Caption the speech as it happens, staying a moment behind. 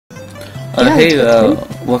Hey,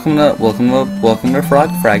 welcome to Frog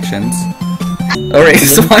Fractions. Alright,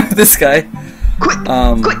 so I'm this guy.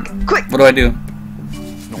 Quick! What do I do?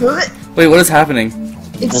 Wait, what is happening?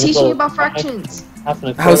 It's teaching you about fractions.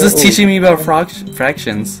 How is this teaching me about fractions?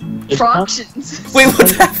 Fractions. Wait,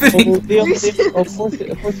 what's happening?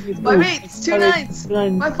 My mates, 2 9s.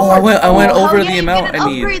 My 4. Oh, I went over the amount I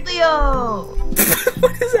need. Upgrade, Leo.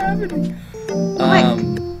 What is happening?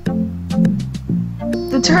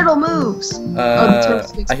 The turtle moves.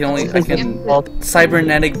 I can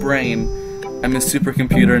cybernetic brain. I'm a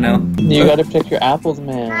supercomputer now. You gotta protect your apples,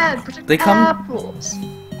 man. Dad, protect They come- apples.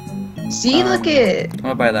 See, look it. I'm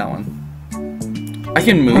gonna buy that one. I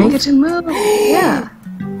can I move? get to move. Yeah.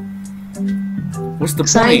 What's the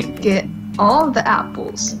So I point? get all of the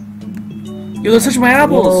apples. Yo, let's touch my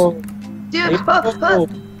apples! Dude,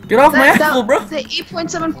 Get off my apple, bro! The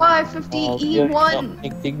 8.7550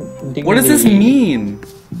 E1. What does this mean?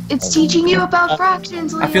 It's teaching you about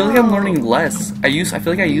fractions, Leo. I feel like I'm learning less. I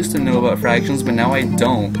feel like I used to know about fractions, but now I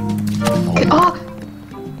don't. Oh,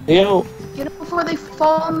 Yo. get it before they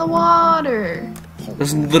fall in the water.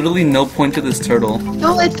 There's literally no point to this turtle.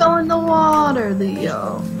 No, it fell in the water,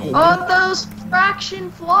 Leo. Oh, those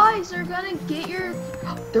fraction flies are gonna get your...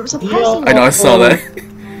 There was a present. I know, I saw that.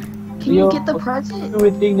 Can you get the present?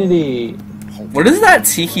 With dignity. What is that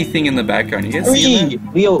tiki thing in the background? You guys see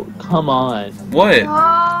that? Leo, come on. What?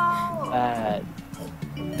 Oh. Bad.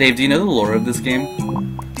 Dave, do you know the lore of this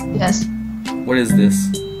game? Yes. What is this?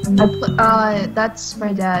 That's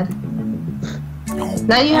my dad.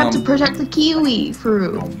 Now you have to protect the kiwi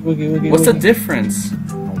fruit. What's the difference?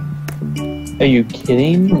 Are you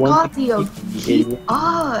kidding? Oh my God, Leo, keep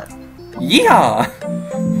up. Yeah!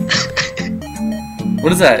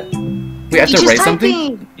 What is that? We have to write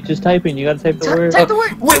something? You're just typing, you gotta type the word. Type the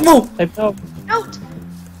word. Wait, whoa! Type out. Note.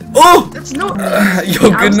 Oh! That's no. Yo,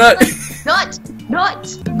 good nut! Nut!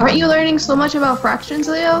 Aren't you learning so much about fractions,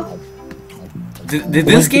 Leo? Did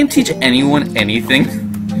this game teach anyone anything?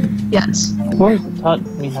 Yes. Of course, it taught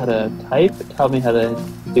me how to type, it taught me how to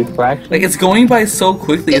do fractions. Like, it's going by so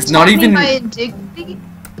quickly, it's not taught even... me by indignity.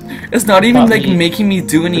 It's not even, like, me. making me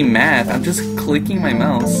do any math. I'm just clicking my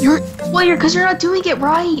mouse. Because you're not doing it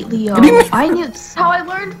right, Leo. What do you mean? I knew that's how I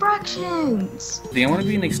learned fractions. Do you want to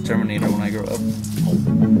be an exterminator when I grow up?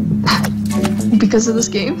 Because of this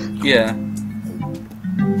game? Yeah.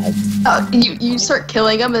 You start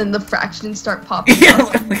killing them and the fractions start popping Yeah,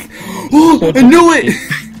 up. like, oh, I knew it!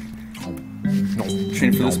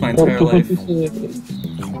 Trained for this my entire life.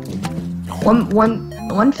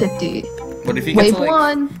 150. What if you get Wave to, like,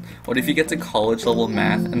 1. what if you get to college level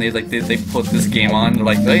math and they put this game on, they're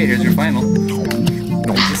like, hey, here's your final.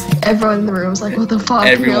 Everyone in the room is like, what the fuck?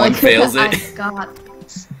 Everyone like, fails I it. got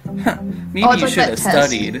Maybe it's you like should that have test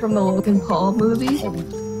studied. from the Logan Paul movie.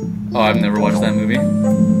 Oh, I've never watched that movie.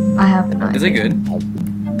 I haven't. Is it good?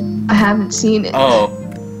 I haven't seen it. Oh,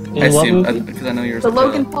 I In what see. movie? Because I know you're The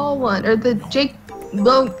Logan Paul one, or the Jake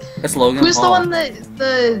That's Logan Who's Paul. the one that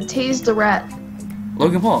tased the rat?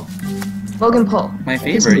 Logan Paul, Logan Paul. my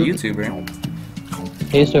His favorite movie. YouTuber.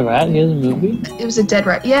 Taste a rat? He has a movie? It was a dead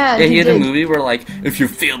rat. Yeah, Yeah, he had did. a movie where, like, if you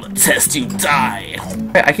fail the test, you die.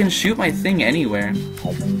 I can shoot my thing anywhere.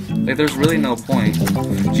 Like, there's really no point.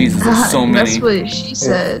 Jesus, there's so many. That's what she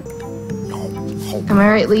said. Am I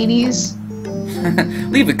right, ladies?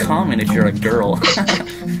 Leave a comment if you're a girl.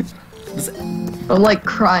 I'm like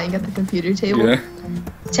crying at the computer table. Yeah.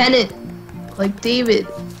 Tenant, like David.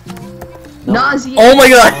 No. Nauseate. Oh my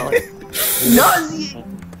god! Nauseate.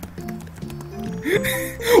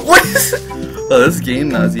 What is... Oh, this game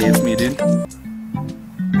nauseates me, dude.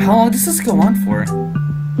 How long does this go on for?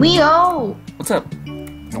 Leo, What's up?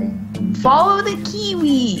 follow the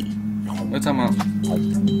kiwi. What are you talking about?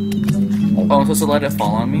 Oh, I'm supposed to let it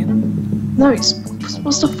fall on me? No, you're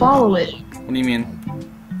supposed to follow it. What do you mean?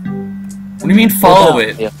 What do you mean follow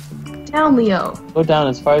it? Yeah. Down, Leo. Go down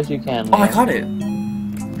as far as you can. Oh, I Leo. caught it.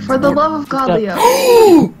 For the love of God, Leo.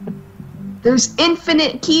 There's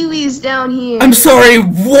infinite kiwis down here. I'm sorry,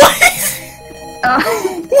 what?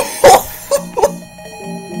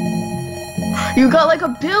 You got like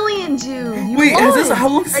 1 billion, dude. You Wait, won. how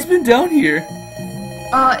long has this been down here?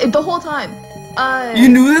 The whole time. You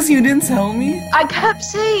knew this and you didn't tell me? I kept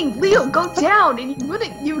saying, Leo, go down, and you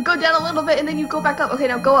wouldn't. You would go down a little bit, and then you go back up. Okay,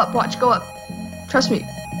 now go up. Watch, go up. Trust me.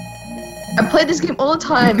 I played this game all the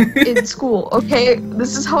time in school. Okay,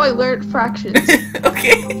 this is how I learned fractions.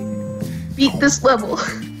 Okay. Beat this level.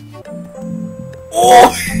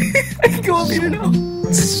 Oh! I can go up here now.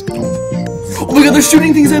 Oh my god, they're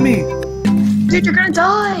shooting things at me! Dude, you're gonna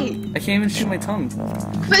die. I can't even shoot my tongue.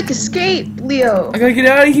 Quick, escape, Leo. I gotta get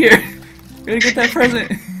out of here. I gotta get that present.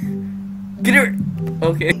 Get her!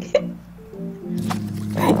 Okay.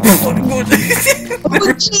 Oh,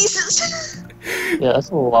 Jesus! Yeah, that's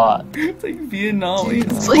a lot. It's like Vietnam.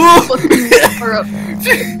 It's like fucking her up.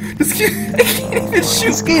 This kid, I can't even shoot.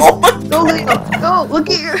 This game, Oh my go, Leo, go! Look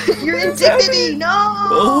at your indignity! No!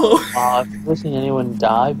 Oh. I've never seen anyone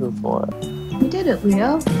die before. You did it,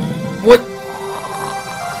 Leo. What?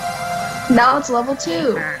 Now it's level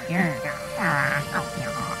 2.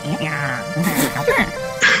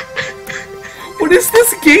 What is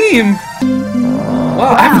this game?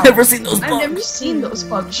 Wow, I've never seen those bugs. I've never seen those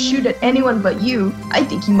bugs shoot at anyone but you. I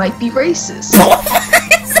think you might be racist.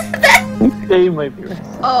 They might be right.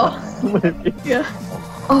 Oh, yeah.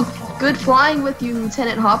 Oh, good flying with you,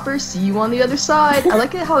 Lieutenant Hopper. See you on the other side. I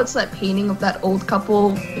like it how it's that painting of that old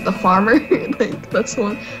couple with the farmer. Like, that's the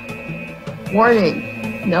one.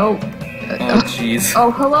 Warning. No. Oh, jeez. Oh,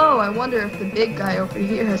 hello. I wonder if the big guy over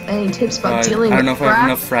here has any tips about dealing with I don't know if I have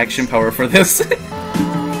enough fraction power for this.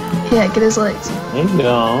 Yeah, get his legs. There you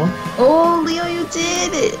go. Oh, Leo, you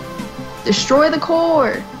did it. Destroy the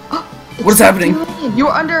core. What is happening? You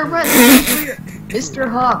are under arrest. Mr.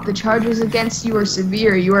 Hop, the charges against you are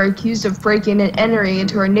severe. You are accused of breaking and entering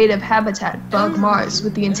into our native habitat, Bug Mars,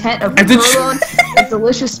 with the intent of furloughing a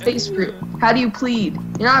delicious space fruit. How do you plead?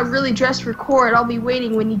 You're not really dressed for court. I'll be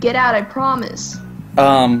waiting when you get out, I promise.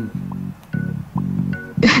 Oh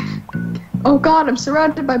god, I'm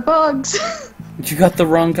surrounded by bugs. You got the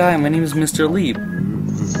wrong guy. My name is Mr. Leap.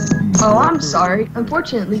 Oh, I'm sorry.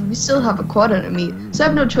 Unfortunately, we still have a quota to meet, so I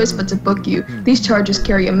have no choice but to book you. These charges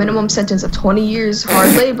carry a minimum sentence of 20 years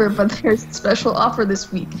hard labor, but there's a special offer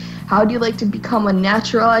this week. How do you like to become a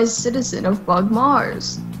naturalized citizen of Bug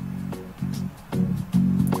Mars?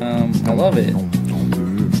 I love it.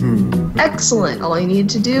 Excellent. All you need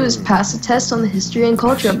to do is pass a test on the history and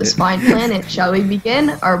culture of this fine planet. Shall we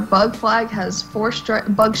begin? Our bug flag has 4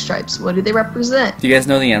 bug stripes. What do they represent? Do you guys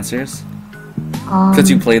know the answers? Because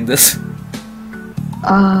you played this.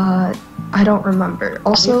 I don't remember.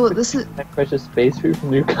 Also, this is... I precious space fruit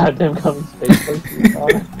from your goddamn coming space fruit.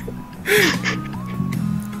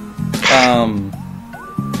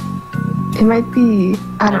 It might be...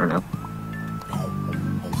 I don't know.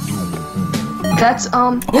 That's,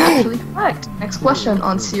 actually correct. Next question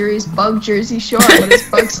on series Bug Jersey Shore. What is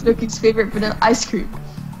Bug Snooky's favorite vanilla ice cream?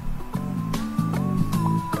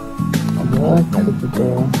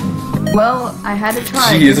 Well, I had to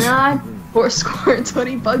try. Didn't I?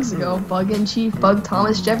 420 bugs ago, Bug-in-Chief Bug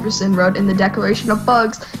Thomas Jefferson wrote in the Declaration of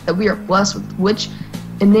Bugs that we are blessed with which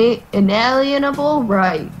inalienable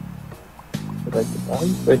right. The right to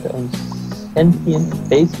bugs, the right to own sentient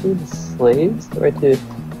space food, slaves, the right to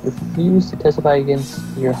refuse to testify against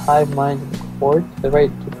your hive mind in the court, the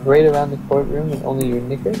right to parade around the courtroom in only your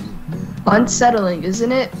knickers. Unsettling,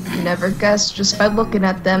 isn't it? You never guess just by looking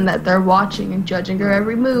at them that they're watching and judging your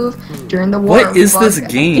every move. During the war What is this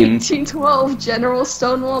game? 1812, General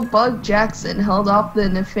Stonewall Bug Jackson held off the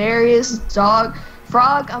nefarious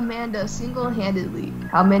frog Amanda single-handedly.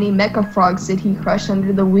 How many mecha frogs did he crush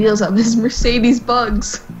under the wheels of his Mercedes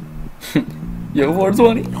bugs? Yo,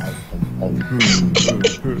 420.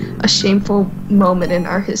 A shameful moment in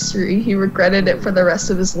our history. He regretted it for the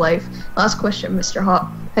rest of his life. Last question, Mr. Hop.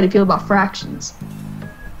 How do you feel about fractions?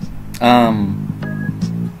 Do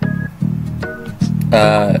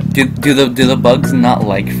the bugs not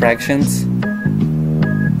like fractions?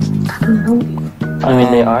 I don't know. I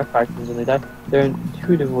mean, they are fractions and they're an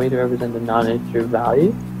intuitive way to represent a non-integer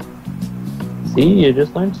value. See, you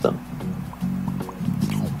just learned some.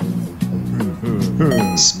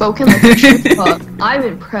 Spoken like a true bug. I'm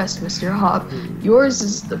impressed, Mr. Hop. Yours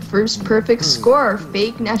is the first perfect score our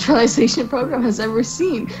fake naturalization program has ever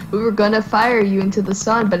seen. We were gonna fire you into the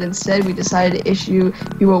sun, but instead we decided to issue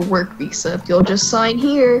you a work visa. If you'll just sign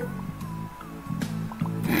here.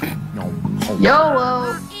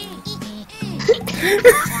 YOLO!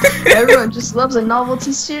 Everyone just loves a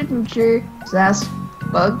novelty signature. So that's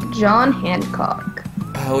Bug John Hancock.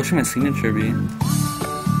 What should my signature be?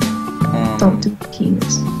 Don't do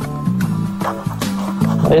penis.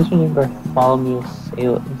 Why is your name Bartholomew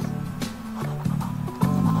Salem?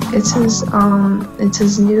 It's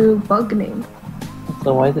his new bug name.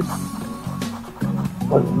 So why is it?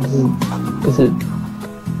 What is it?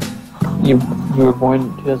 You were born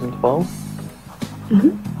in 2012?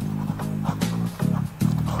 Mm-hmm.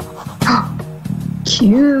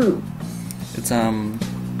 Cute. It's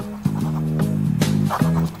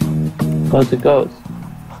How's it goes?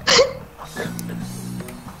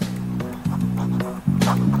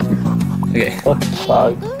 Okay.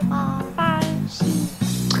 Bug.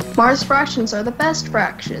 Mars fractions are the best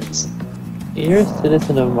fractions. You're a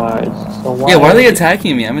citizen of Mars, so why? Yeah, why are they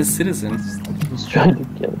attacking me? I'm a citizen. He's trying to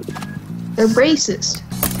kill you. They're racist.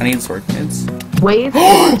 I need sword kids. Wave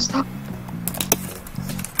forest.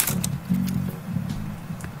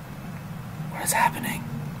 What is happening?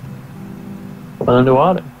 Well,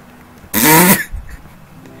 underwater.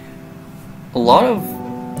 A lot of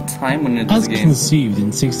time when it's As game. conceived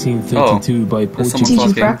in 1632 by there's Portuguese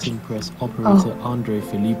someone printing press operator Andre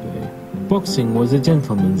Felipe, boxing was a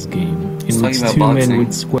gentleman's game in He's which talking two about men boxing.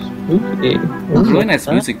 would square. Okay. Really nice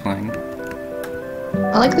music playing.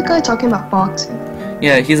 I like the guy talking about boxing.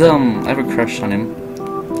 Yeah, he's I have a crush on him.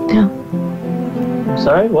 Yeah. I'm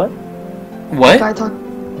sorry, what? What? Guy talk.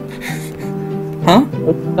 Huh?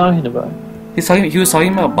 What are you talking about? He was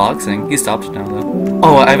talking about boxing. He stopped now though.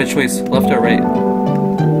 Oh, I have a choice. Left or right?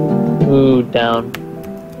 Ooh, down.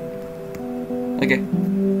 Okay.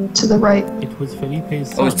 To the right. It was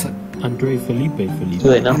Felipe's Oh, son, Andre Felipe Felipe. Too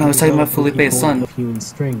late now. Oh, no, I was talking about Felipe's son. Human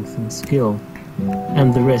strength and skill,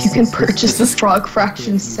 and the rest. You can is purchase the history. Frog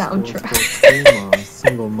Fraction soundtrack.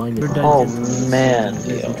 Single-minded. Oh man,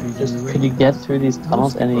 Leo. Just could you get through these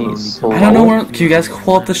tunnels any slower? I don't know where. Can you guys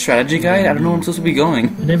pull up the strategy guide? I don't know where I'm supposed to be going.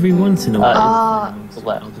 And every once in a while,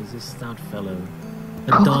 left. there's a stout fellow,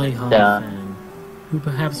 a die-hard Yeah. fan, who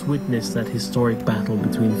perhaps witnessed that historic battle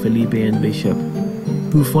between Felipe and Bishop,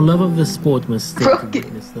 who for love of the sport must stay to Broke it.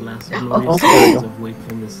 witness the last Oh, glorious there we days go. of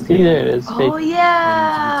wakefulness. See, there it is. Oh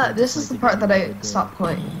yeah! This is the part that I stopped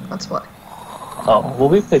playing. That's why. Oh, well,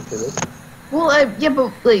 we played through this. Well, yeah,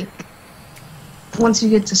 but like, once you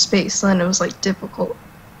get to space, then it was like difficult.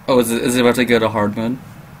 Oh, is it about to go to hard mode?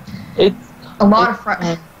 It's A lot of fr-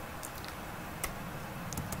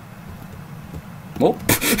 Oh.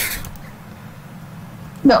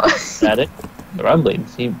 No, static. The rumbling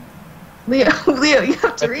seemed. Leo, you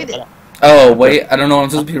have to read it. Oh wait, I don't know what I'm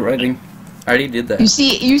supposed to be writing. I already did that. You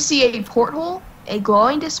see a porthole, a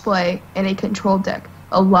glowing display, and a control deck.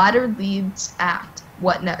 A ladder leads aft.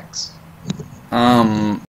 What next?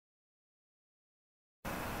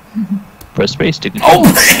 Press space to control.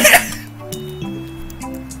 Oh!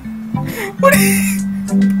 What are you...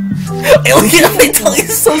 Wait till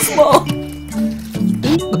he's so small!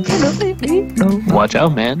 Watch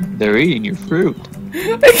out, man. They're eating your fruit.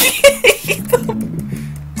 I can't eat them.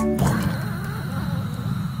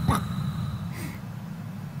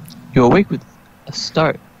 You awake with a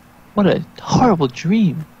start. What a horrible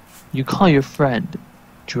dream. You call your friend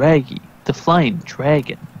Draggy, the flying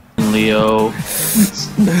dragon. Leo.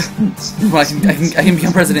 Well, I can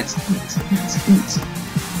become president.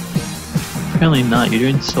 Apparently not. You're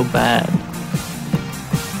doing so bad.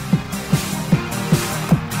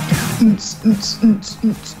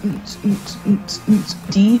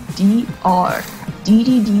 DDR.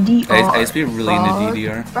 DDDDR. I used to be really into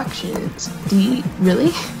DDR. Fractions. D.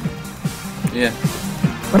 Really? Yeah.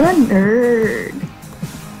 What a nerd.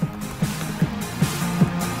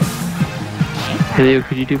 Hey Leo,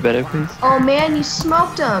 could you do better, please? Oh man, you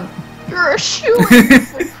smoked him. You're a shoe-in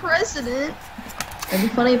for president. It'd be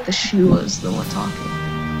funny if the shoe was the one talking.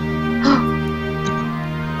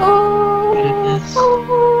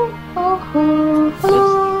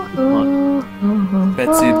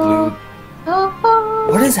 Betsy Blue.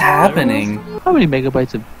 What is happening? How many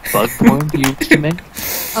megabytes of bug porn do you make?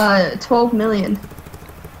 12 million.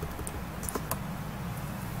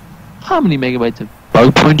 How many megabytes of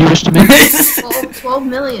bug porn do you wish to make? 12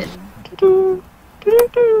 million.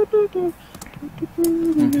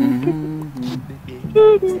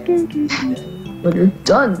 When you're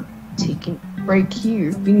done taking a break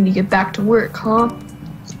here, we need to get back to work, huh?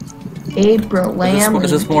 Abraham.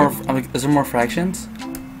 Is this more? Is there more fractions?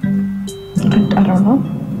 I don't know.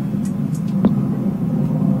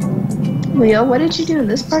 Leo, what did you do in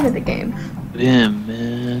this part of the game? Damn,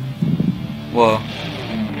 man. Whoa.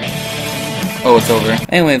 Oh, it's over.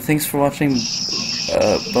 Anyway, thanks for watching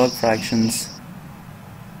Bug Fractions.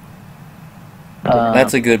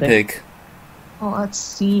 That's a good pick. Oh, that's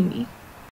steamy.